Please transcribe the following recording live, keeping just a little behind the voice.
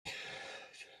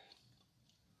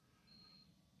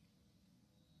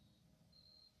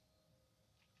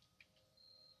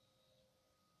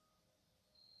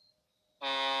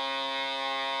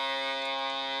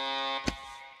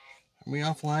Are we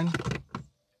offline?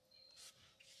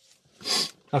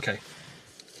 Okay.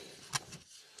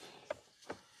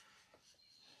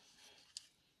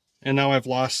 And now I've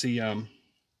lost the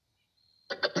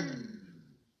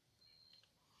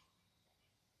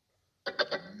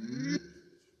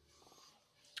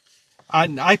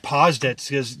I paused it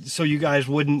because so you guys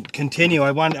wouldn't continue.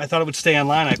 I thought it would stay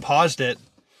online. I paused it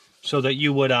so that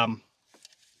you would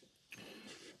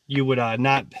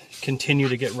not continue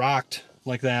to get rocked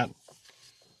like that.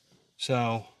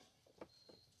 So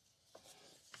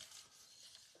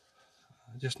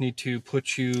I just need to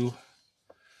put your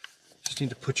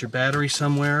battery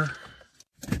somewhere.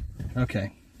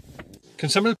 Okay. Can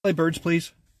somebody play birds,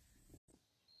 please?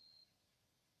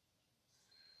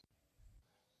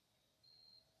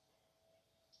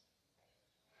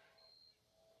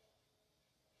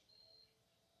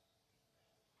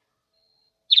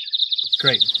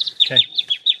 Great. Okay.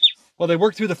 Well, they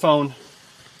work through the phone.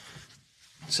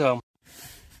 So, all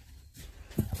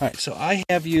right. So I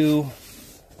have you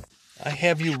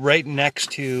right next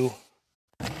to.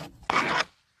 I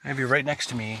have you right next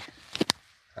to me.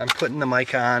 I'm putting the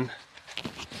mic on.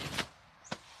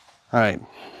 All right.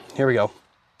 Here we go.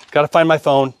 Got to find my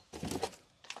phone.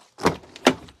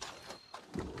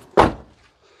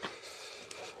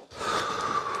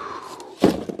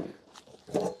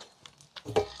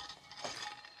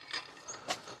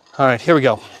 All right. Here we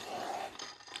go.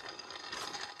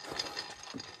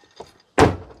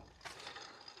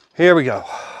 Here we go.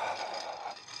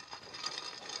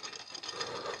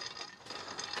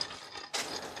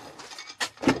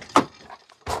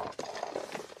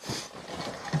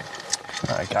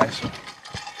 All right, guys.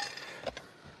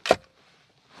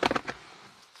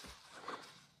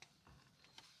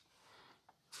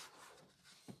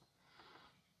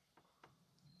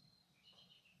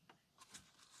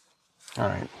 All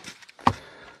right.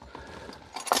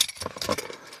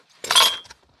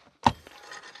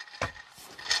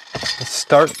 Let's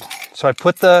start. So I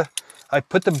put the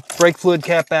brake fluid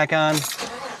cap back on.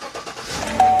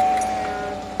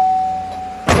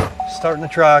 Starting the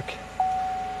truck.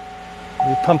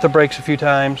 We pump the brakes a few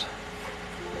times.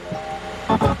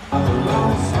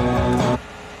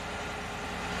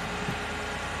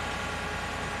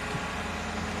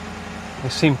 They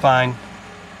seem fine.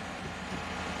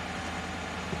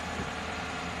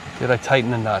 Did I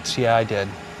tighten the nuts? Yeah, I did.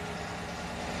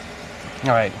 All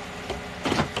right.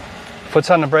 Foot's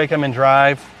on the brake, I'm in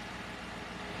drive.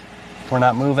 We're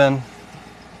not moving.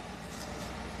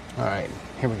 All right,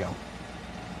 here we go.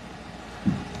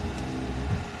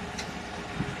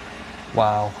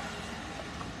 Wow.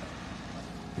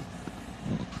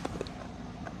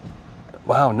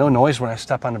 Wow, no noise when I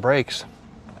step on the brakes.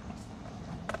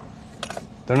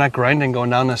 They're not grinding going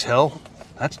down this hill.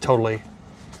 That's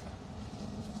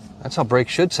how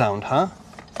brakes should sound, huh?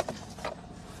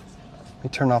 Let me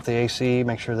turn off the AC,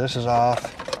 make sure this is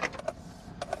off.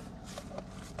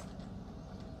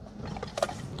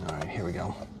 All right, here we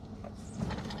go.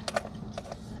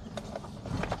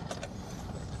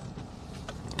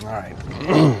 All right.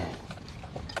 All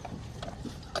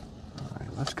right,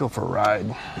 let's go for a ride.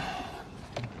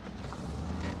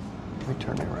 Let me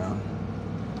turn it around.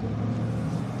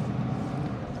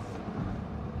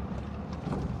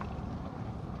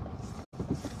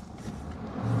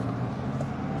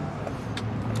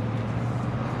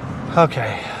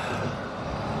 Okay.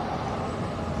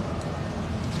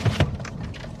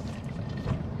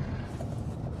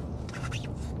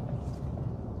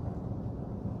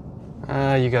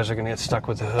 You guys are gonna get stuck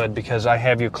with the hood because I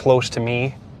have you close to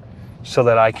me so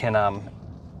that I can I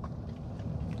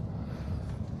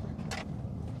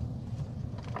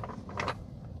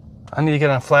need to get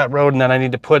on a flat road, and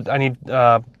then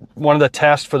one of the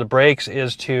tests for the brakes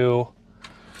is to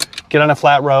get on a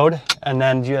flat road and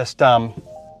then just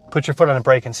put your foot on the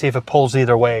brake and see if it pulls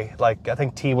either way. Like I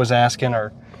think T was asking,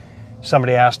 or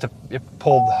somebody asked if it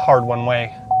pulled hard one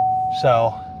way.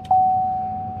 So,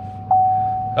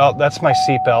 oh, that's my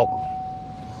seatbelt.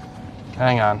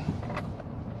 Hang on.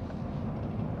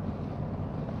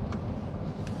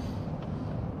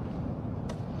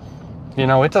 You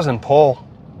know, it doesn't pull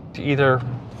to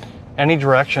any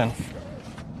direction.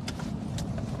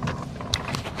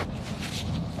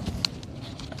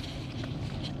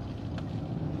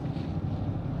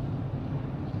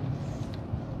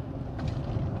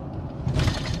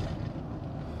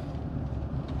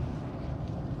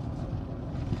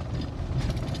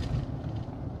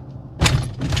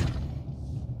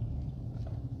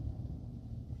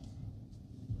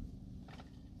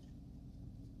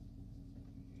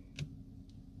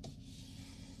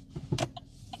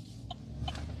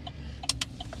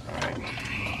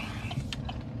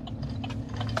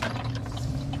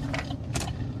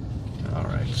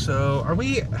 So are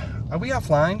we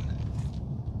offline?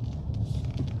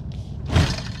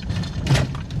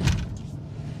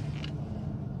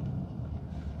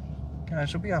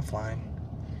 Guys, are we offline?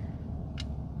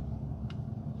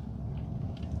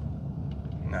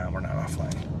 No, we're not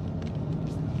offline.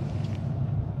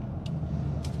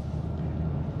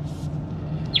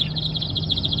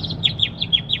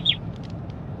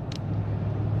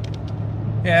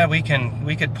 Yeah, we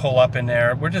could pull up in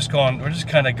there. We're just kind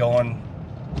of going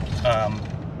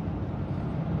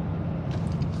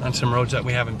on some roads that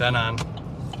we haven't been on.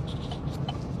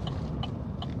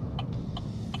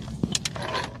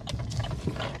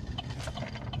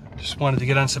 Just wanted to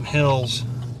get on some hills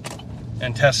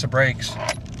and test the brakes.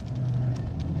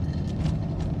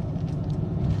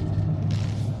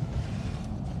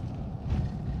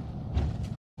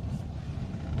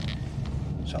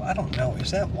 So I don't know, is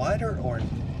that wider or,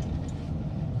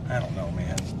 I don't know,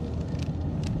 man.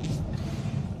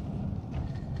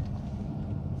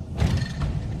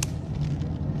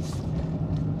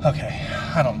 Okay,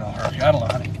 I don't know her. I don't know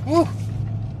how to, woo!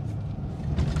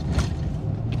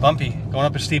 Bumpy, going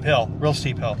up a steep hill, real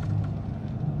steep hill.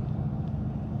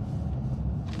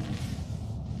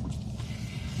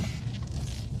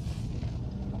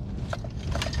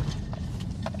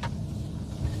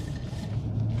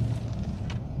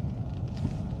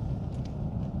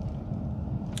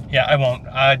 Yeah, I won't.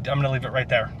 I'm going to leave it right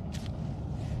there.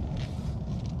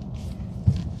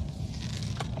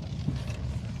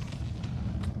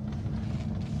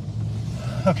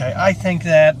 Okay, I think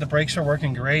that the brakes are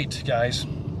working great, guys.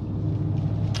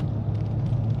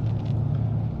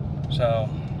 So,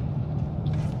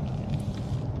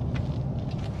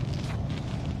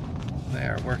 they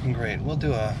are working great. We'll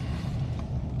do a...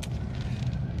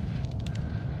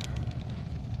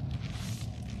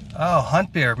 Oh,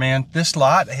 Hunt Beer, man. This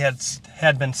lot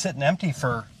had been sitting empty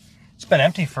for... It's been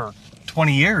empty for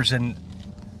 20 years, and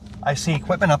I see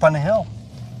equipment up on the hill.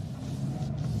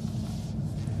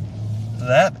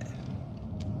 That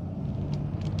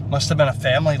must have been a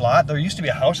family lot. There used to be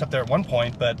a house up there at one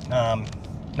point, but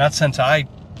not since I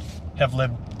have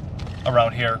lived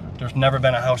around here. There's never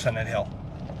been a house on that hill.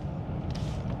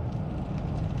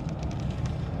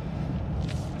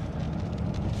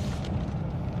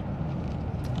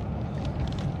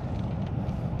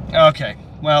 Okay,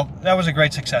 well, that was a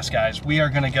great success, guys. We're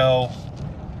gonna go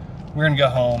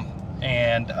home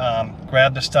and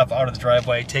grab the stuff out of the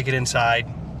driveway, take it inside.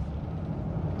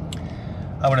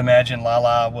 I would imagine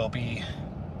Lala will be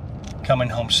coming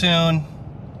home soon.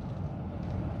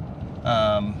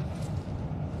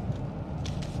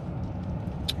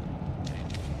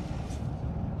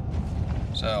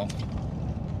 So,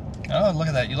 oh, look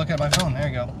at that. You look at my phone. There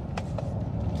you go.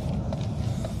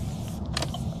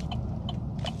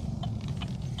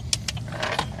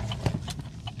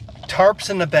 Tarps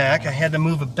in the back. I had to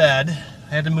move a bed.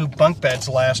 I had to move bunk beds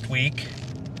last week.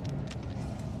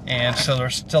 And so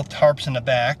there's still tarps in the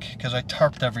back because I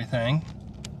tarped everything.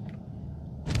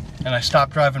 And I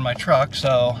stopped driving my truck,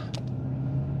 so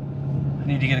I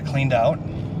need to get it cleaned out.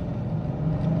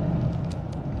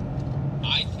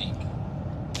 I think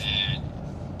that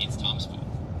it's Tom's fault.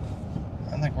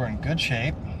 I think we're in good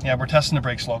shape. Yeah, we're testing the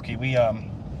brakes, Loki.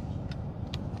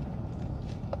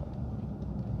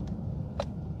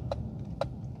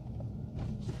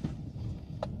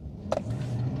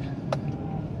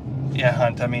 Yeah,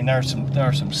 Hunt, I mean, there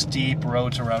are some steep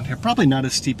roads around here. Probably not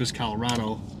as steep as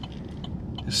Colorado.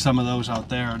 There's some of those out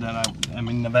there that I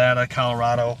mean, Nevada,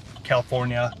 Colorado,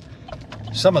 California.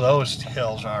 Some of those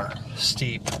hills are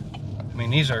steep. I mean,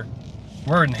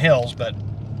 we're in hills, but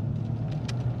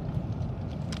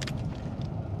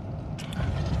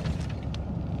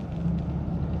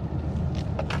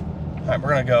all right,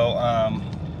 we're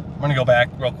gonna go back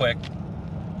real quick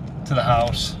to the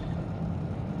house.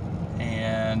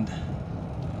 And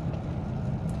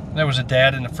there was a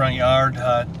dad in the front yard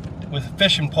with a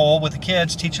fishing pole with the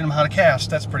kids, teaching them how to cast.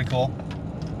 That's pretty cool.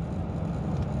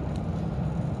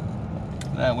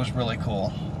 That was really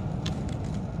cool.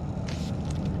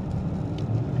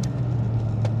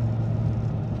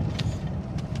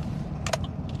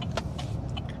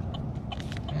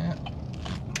 Yeah.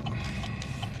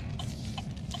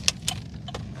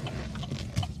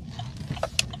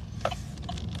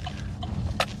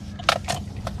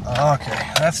 Okay,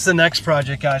 that's the next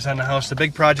project, guys, on the house. The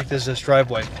big project is this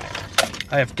driveway.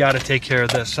 I have got to take care of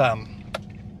this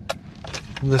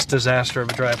this disaster of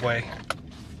a driveway.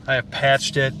 I have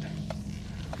patched it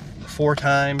 4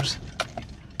 times.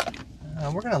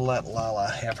 We're gonna let Lala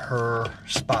have her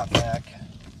spot back.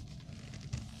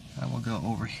 I will go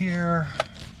over here.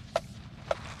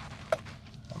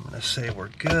 I'm gonna say we're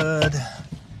good.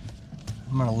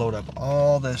 I'm gonna load up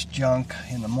all this junk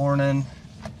in the morning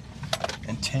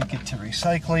and take it to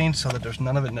recycling so that there's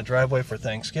none of it in the driveway for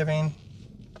Thanksgiving.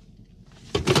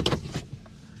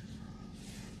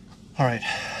 All right,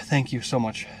 thank you so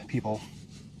much, people.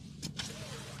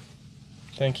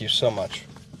 Thank you so much.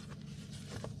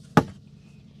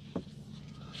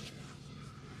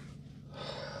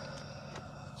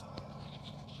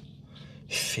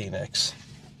 Phoenix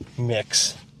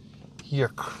Mix, you're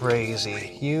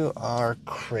crazy. You are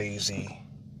crazy.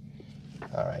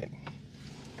 All right,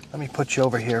 let me put you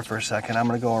over here for a second. I'm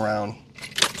gonna go around.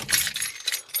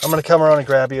 I'm gonna come around and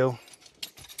grab you.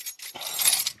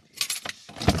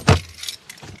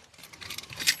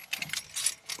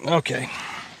 Okay.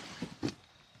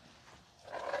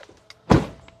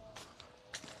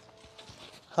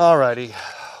 Alrighty.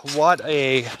 What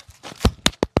a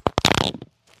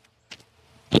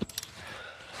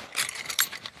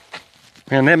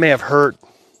man, that may have hurt.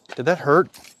 Did that hurt?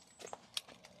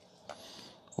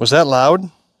 Was that loud?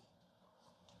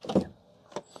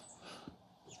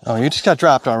 Oh, you just got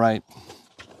dropped, all right.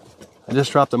 I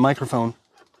just dropped the microphone.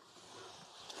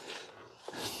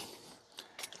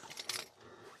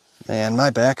 Man, my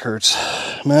back hurts.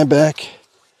 My back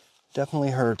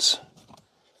definitely hurts.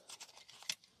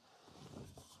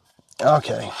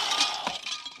 Okay.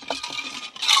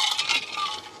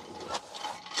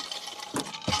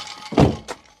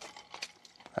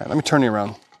 All right, let me turn you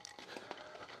around.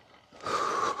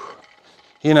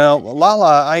 You know,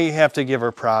 Lala, I have to give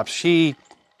her props. She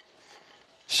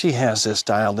has this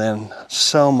dialed in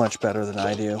so much better than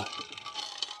I do.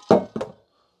 I'm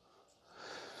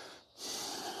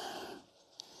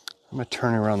gonna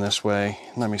turn you around this way.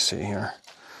 Let me see here.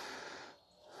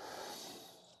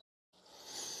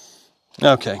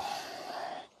 Okay.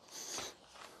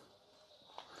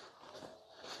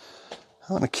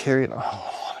 I want to carry it.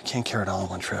 Oh, I can't carry it all in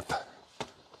one trip.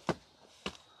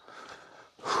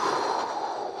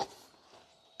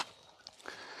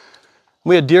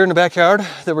 We had deer in the backyard.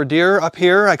 There were deer up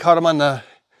here. I caught them on the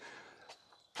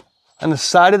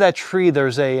side of that tree.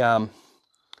 There's a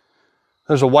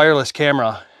wireless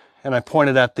camera, and I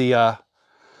pointed at the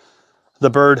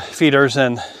bird feeders,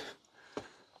 and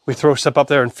we throw stuff up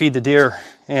there and feed the deer.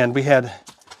 And we had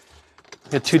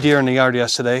 2 deer in the yard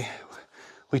yesterday.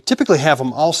 We typically have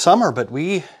them all summer, but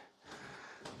we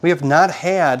have not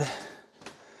had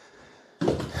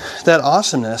that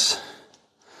awesomeness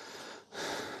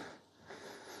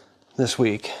this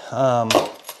week, or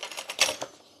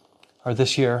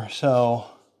this year, so.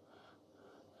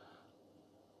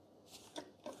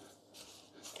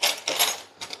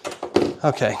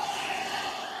 Okay.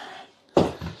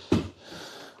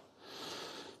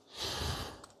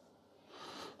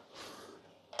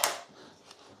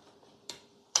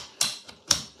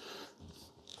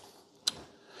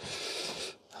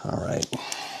 All right.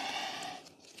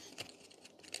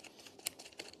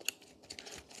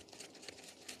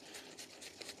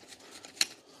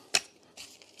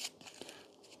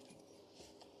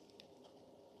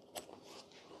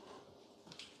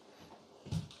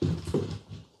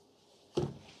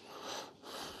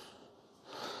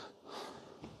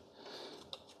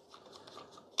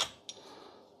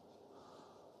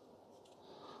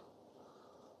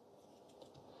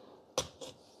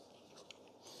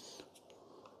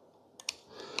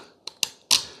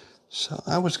 So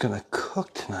I was gonna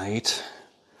cook tonight,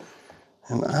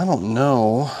 and I don't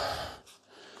know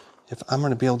if I'm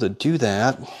gonna be able to do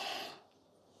that.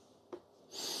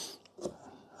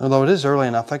 Although it is early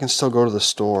enough, I can still go to the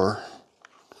store.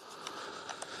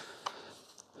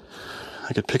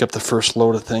 I could pick up the first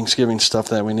load of Thanksgiving stuff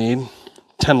that we need.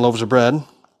 10 loaves of bread.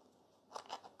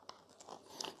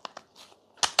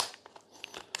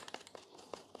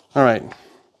 All right.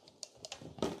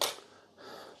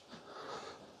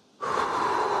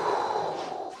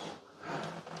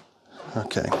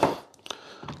 Okay.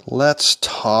 Let's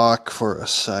talk for a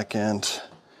second.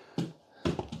 All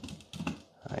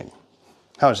right.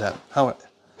 How is that? Let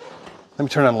me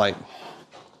turn on the light.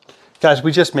 Guys,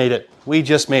 we just made it. We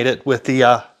just made it with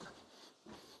the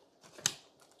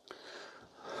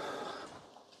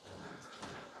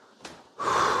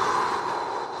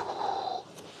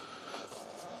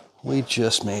we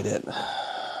just made it.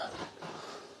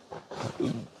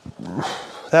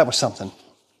 That was something.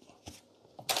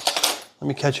 Let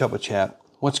me catch up with chat.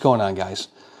 What's going on, guys?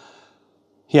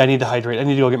 Yeah, I need to hydrate. I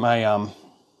need to go get my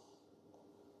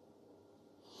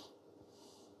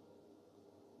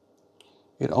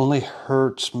it only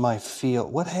hurts my feel.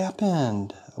 What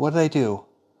happened? What did I do?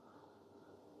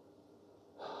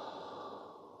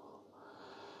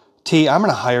 T, I'm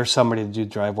gonna hire somebody to do the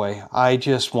driveway. I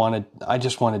just want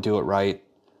to do it right.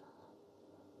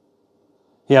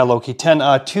 Yeah, Loki, 2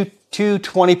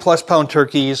 20+ pound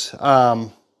turkeys. 2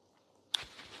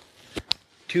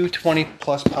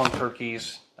 20+ pound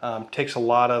turkeys takes a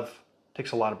lot of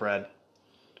bread.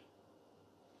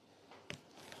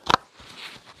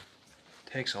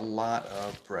 Takes a lot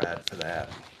of bread for that.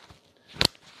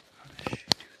 How does she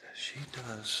do this? She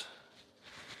does.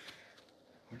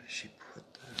 Where does she put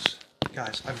this?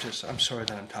 Guys, I'm sorry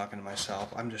that I'm talking to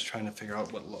myself. I'm just trying to figure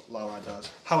out what Laura does.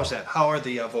 How is that? How are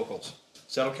the vocals?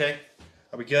 Is that okay?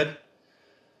 Are we good?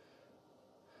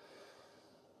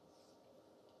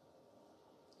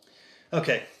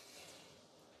 Okay.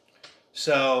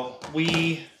 So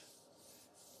we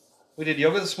did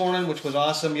yoga this morning, which was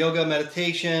awesome. Yoga,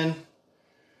 meditation.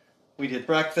 We did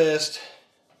breakfast.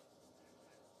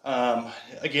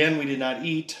 Again, we did not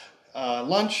eat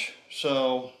lunch,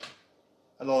 so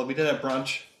although we did have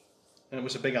brunch, and it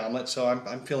was a big omelet, so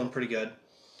I'm feeling pretty good.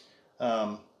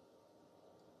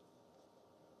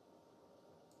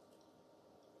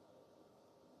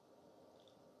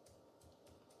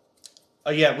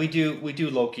 Yeah, we do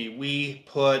Loki. We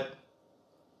put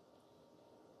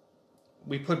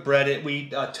bread in. We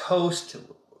toast.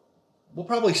 We'll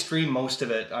probably stream most of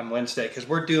it on Wednesday because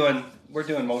we're doing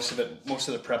most of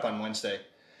the prep on Wednesday.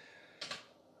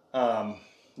 Laura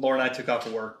and I took off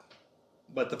of work,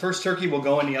 but the first turkey will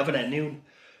go in the oven at noon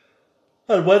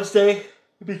on Wednesday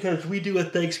because we do a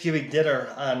Thanksgiving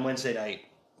dinner on Wednesday night.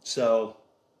 So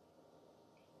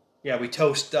yeah, we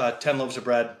toast 10 loaves of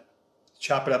bread,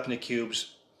 chop it up into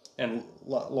cubes, and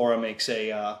Laura makes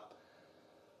a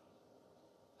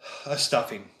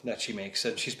stuffing that she makes,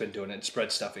 and she's been doing it. It's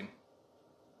bread stuffing.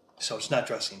 So it's not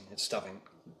dressing, it's stuffing.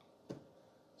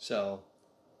 So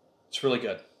it's really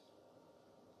good.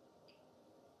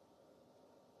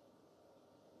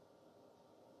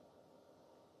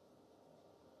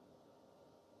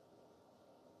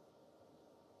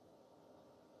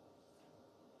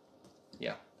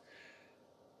 Yeah.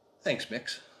 Thanks,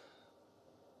 Mix.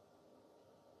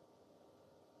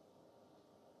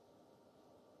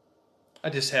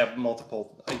 I just have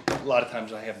multiple, a lot of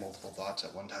times I have multiple thoughts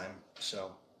at one time,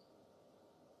 so.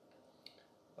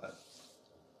 But.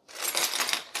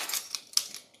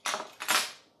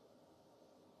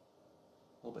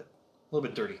 A little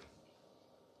bit dirty.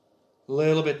 A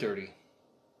little bit dirty.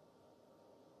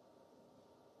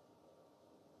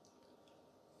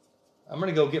 I'm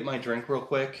gonna go get my drink real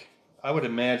quick. I would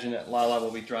imagine that Lala will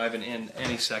be driving in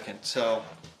any second, so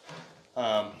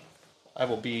I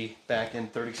will be back in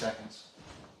 30 seconds.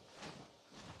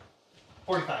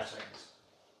 45 seconds.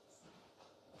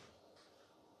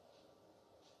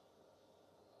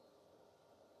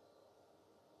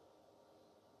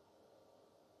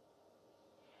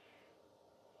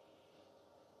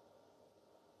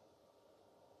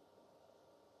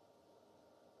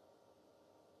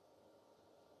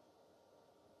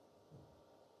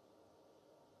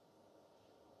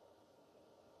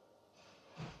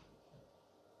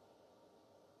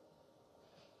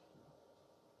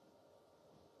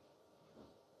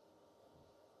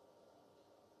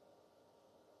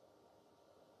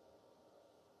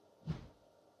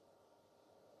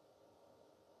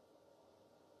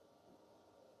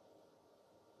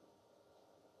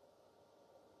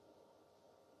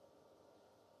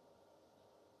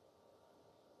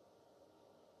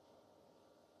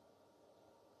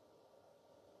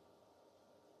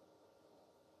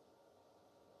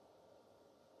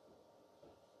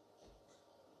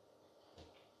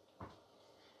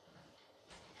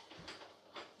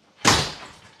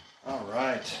 All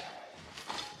right.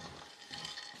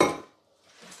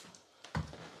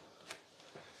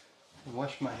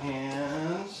 Wash my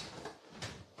hands.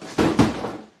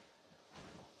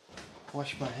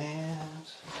 Wash my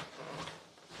hands.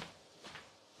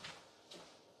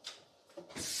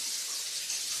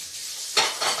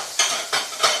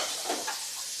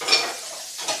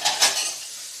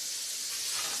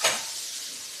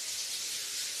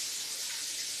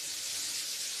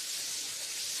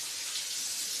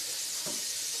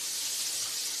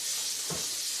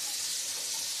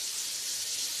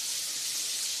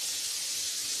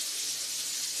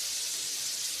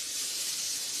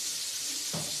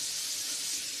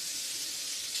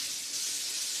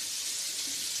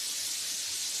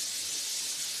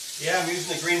 Yeah, I'm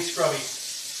using the green scrubby.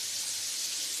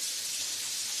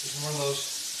 Using one of those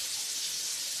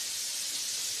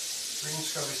green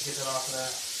scrubbies to get that off of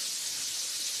there.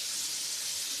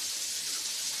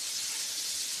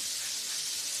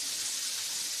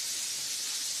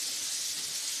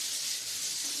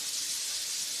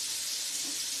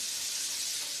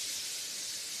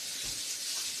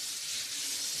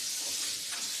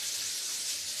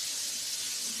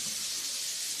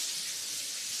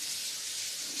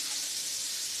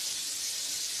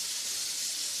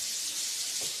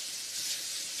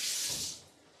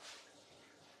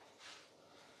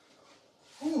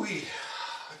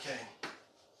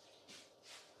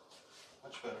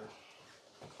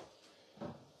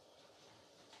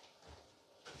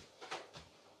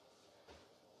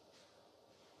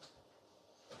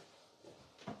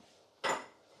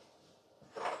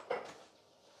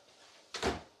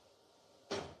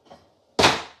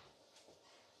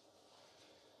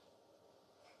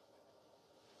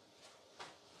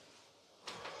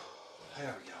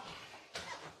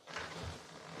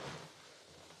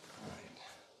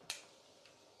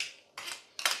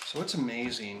 So it's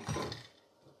amazing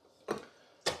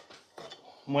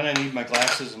when I need my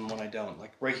glasses and when I don't.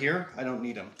 Like right here, I don't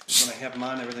need them. When I have them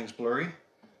on, everything's blurry.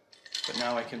 But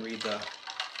now I can read the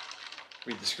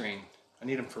screen. I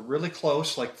need them for really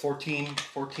close, like 14,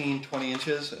 20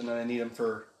 inches, and then I need them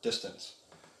for distance.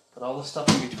 But all the stuff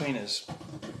in between is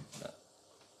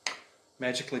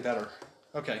magically better.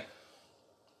 Okay.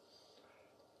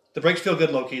 The brakes feel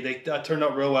good, Loki. They turned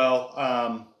out real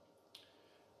well.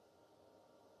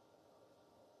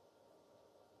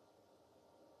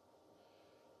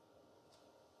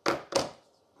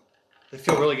 They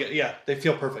feel really good. Yeah, they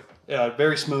feel perfect. Yeah,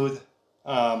 very smooth.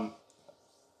 I'm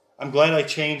glad I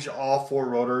changed all 4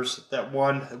 rotors. That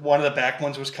one of the back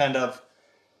ones was kind of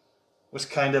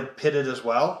pitted as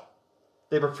well.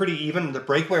 They were pretty even. The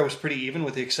brake wear was pretty even,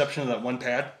 with the exception of that one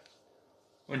pad.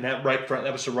 And that right front,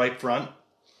 that was the right front,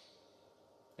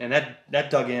 and that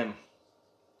dug in.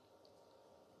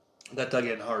 That dug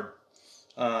in hard.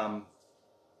 Yeah,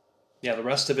 the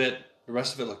rest of it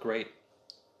looked great.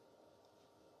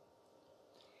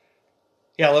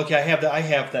 Yeah, Loki, I have that.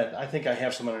 I think I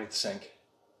have some underneath the sink.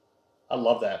 I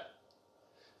love that.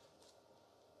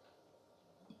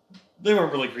 They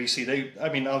weren't really greasy.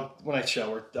 When I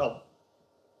shower, I'll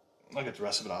get the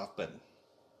rest of it off. But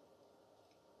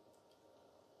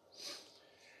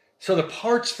so the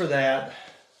parts for that,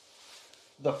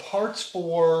 the parts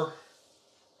for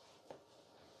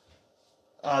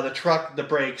the truck, the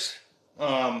brakes,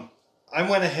 I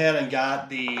went ahead and got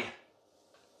the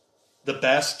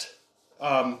best.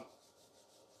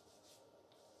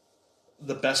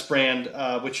 The best brand,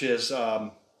 which is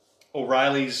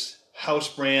O'Reilly's house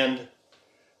brand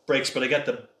brakes, but I got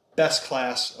the best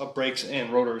class of brakes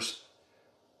and rotors.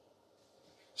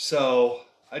 So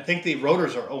I think the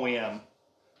rotors are OEM,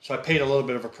 so I paid a little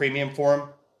bit of a premium for them.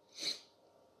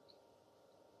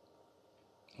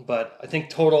 But I think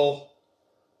total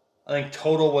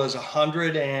was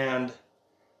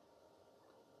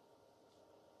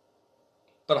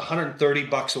about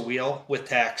 $130 a wheel with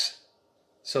tax.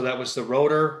 So that was the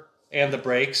rotor and the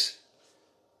brakes.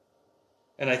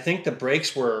 And I think the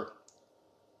brakes were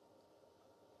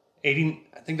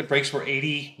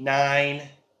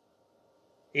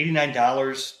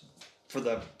 $89 for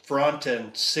the front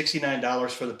and $69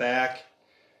 for the back.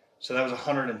 So that was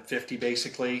 $150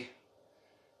 basically.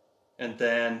 And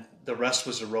then the rest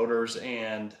was the rotors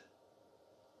and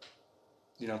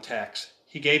tax.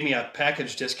 He gave me a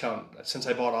package discount since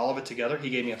I bought all of it together. He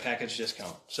gave me a package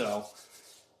discount. So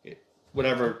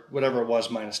whatever it was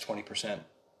minus 20%.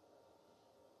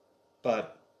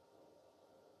 But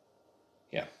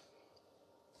yeah.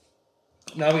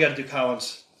 Now we got to do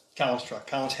Colin's truck.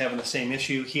 Colin's having the same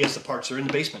issue. He has the parts. They're in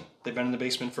the basement. They've been in the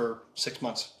basement for 6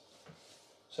 months.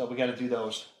 So we got to do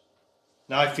those.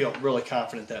 Now I feel really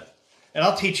confident that, and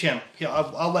I'll teach him.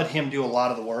 I'll let him do a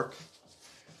lot of the work.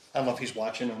 I don't know if he's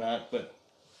watching or not, but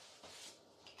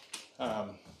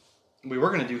we were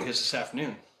going to do his this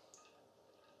afternoon.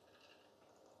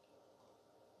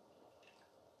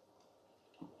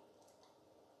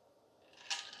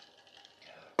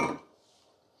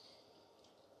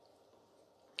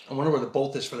 I wonder where the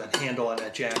bolt is for that handle on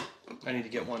that jack. I need to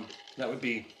get one. That would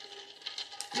be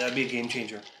a game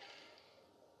changer.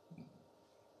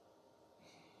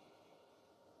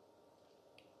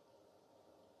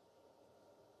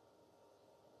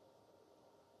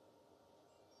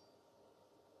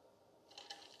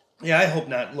 Yeah, I hope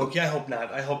not. Look, I hope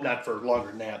not. I hope not for longer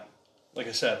than that. Like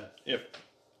I said, if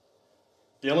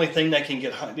the only thing that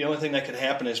could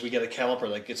happen is we get a caliper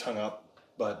that gets hung up.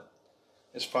 But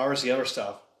as far as the other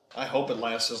stuff, I hope it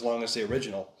lasts as long as the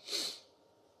original.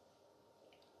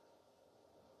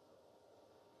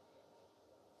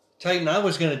 Titan, I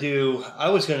was gonna do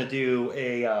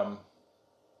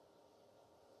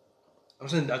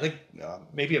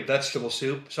maybe a vegetable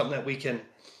soup, something that we can.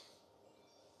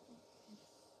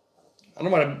 I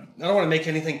don't want to make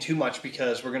anything too much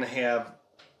because we're gonna have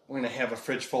a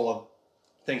fridge full of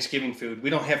Thanksgiving food. We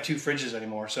don't have 2 fridges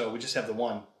anymore, so we just have the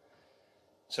one.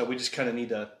 So we just kind of need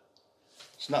to.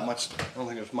 It's not much. I don't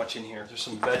think there's much in here. There's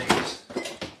some veggies.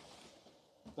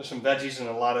 There's some veggies and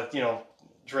a lot of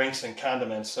drinks and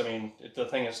condiments. I mean, the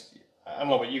thing is, I don't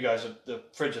know about you guys. The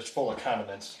fridge is full of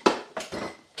condiments: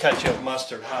 ketchup,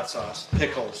 mustard, hot sauce,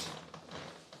 pickles,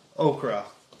 okra.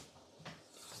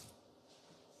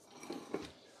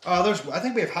 I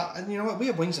think we have. You know what? We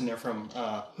have wings in there from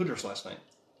Hooters last night.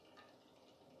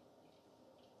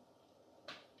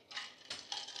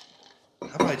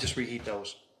 How about I just reheat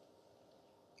those?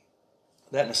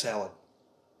 That and a salad.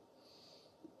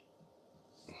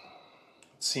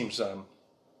 Seems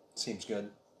good.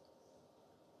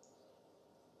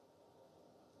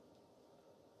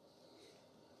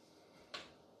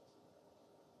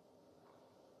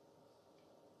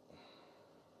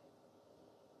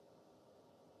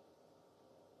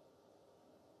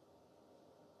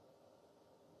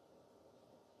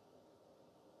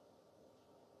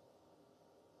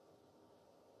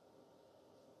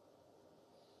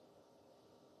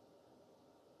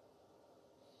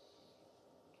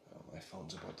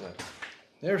 phone's about that.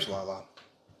 There's Lala.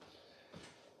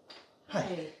 Hi.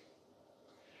 Hey.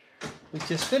 We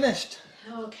just finished.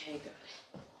 Okay,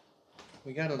 good.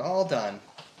 We got it all done.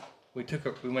 We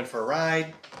went for a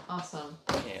ride. Awesome.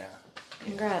 Yeah.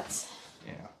 Congrats.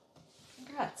 Yeah.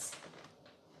 Congrats.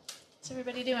 What's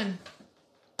everybody doing?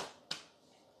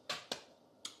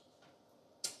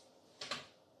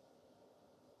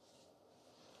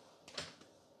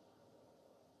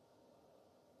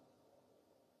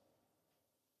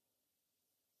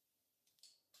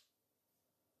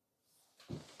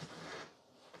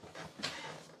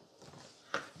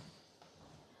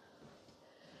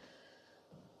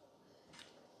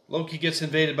 Loki gets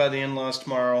invaded by the in-laws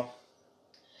tomorrow.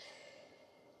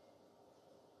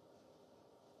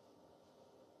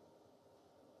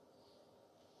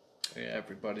 Yeah,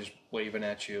 everybody's waving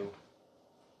at you.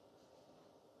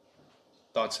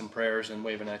 Thoughts and prayers and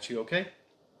waving at you, okay?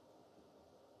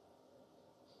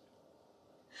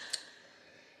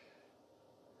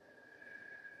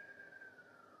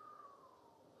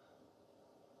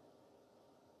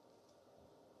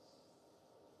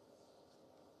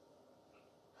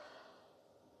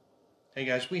 Hey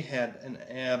guys, we had an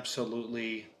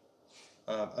absolutely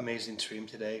amazing stream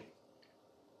today.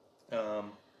 I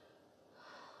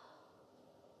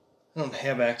don't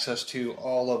have access to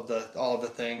all of the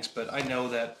things, but I know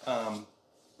that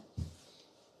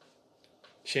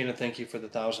Shayna, thank you for the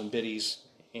 1,000 biddies,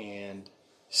 and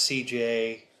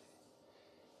CJ,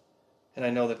 and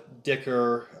I know that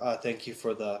Dicker, thank you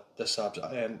for the subs,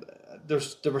 and there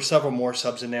were several more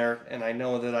subs in there, and I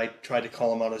know that I tried to call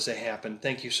them out as they happened.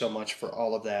 Thank you so much for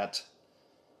all of that.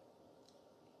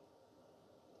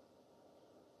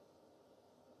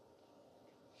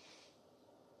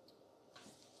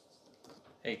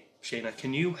 Hey, Shayna,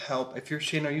 can you help? If you're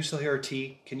Shayna, are you still here, or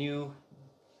T? Can you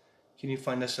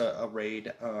find us a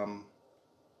raid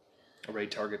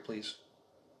target, please?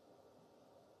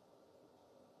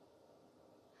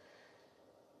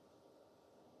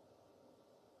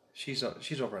 She's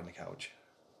over on the couch.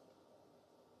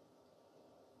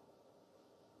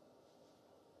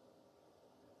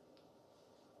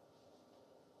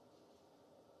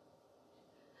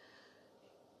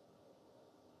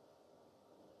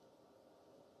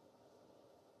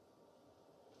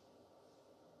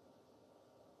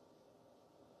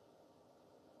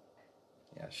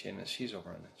 Yeah, she's over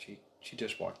on it. She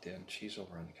just walked in. She's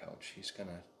over on the couch. She's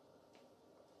gonna.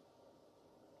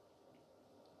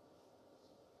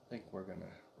 I think we're gonna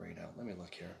raid out. Let me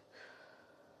look here.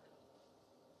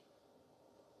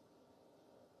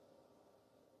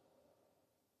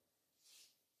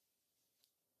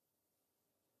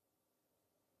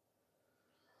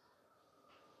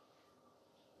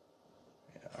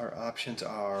 Our options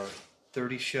are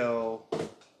 30 show,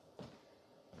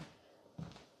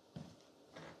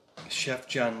 Chef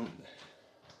John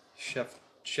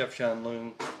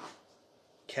Loon,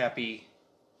 Cappy.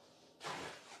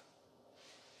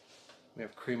 We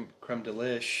have creme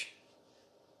delish.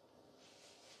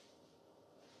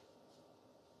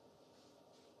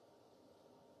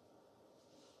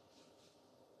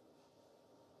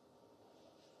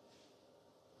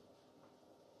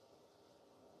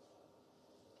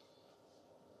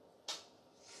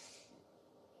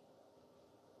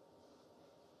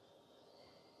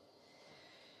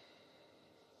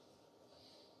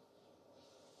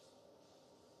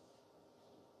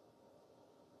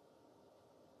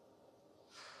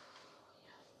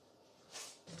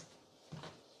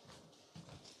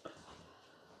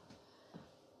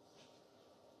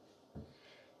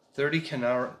 Thirty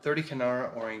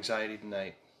Canara or Anxiety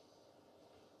Tonight.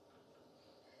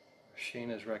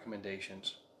 Shayna's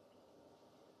recommendations.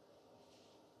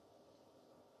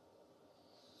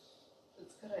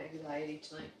 Let's go to Anxiety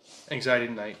Tonight. Anxiety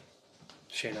Tonight.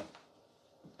 Shayna.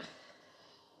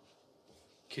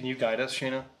 Can you guide us,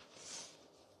 Shayna?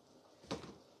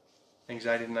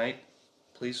 Anxiety Tonight,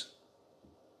 please.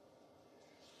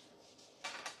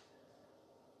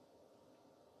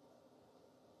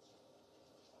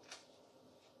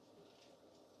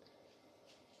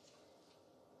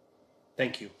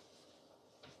 Thank you.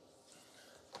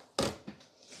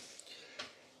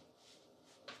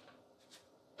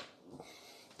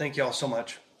 Thank you all so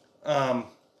much.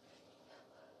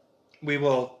 We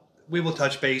will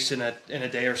touch base in a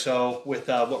day or so with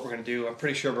what we're going to do. I'm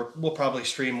pretty sure we'll probably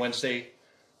stream Wednesday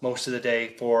most of the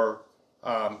day for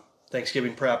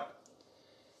Thanksgiving prep,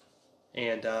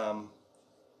 and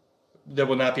there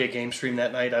will not be a game stream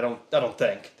that night. I don't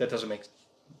think that doesn't make.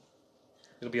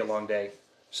 It'll be a long day,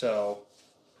 so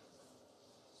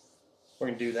we're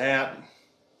going to do that.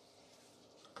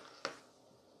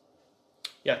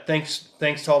 yeah, thanks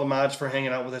to all the mods for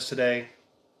hanging out with us today.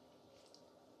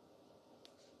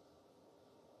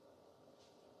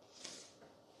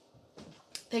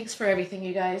 Thanks for everything,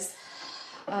 you guys.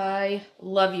 I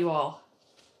love you all.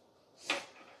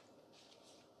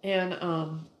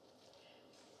 And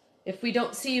if we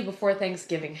don't see you before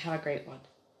Thanksgiving, have a great one.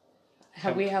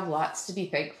 We have lots to be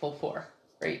thankful for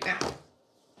right now.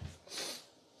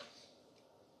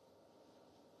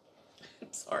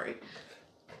 I'm sorry.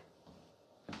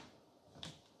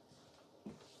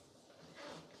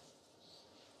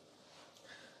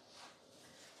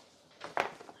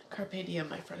 Carpe diem,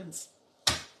 my friends.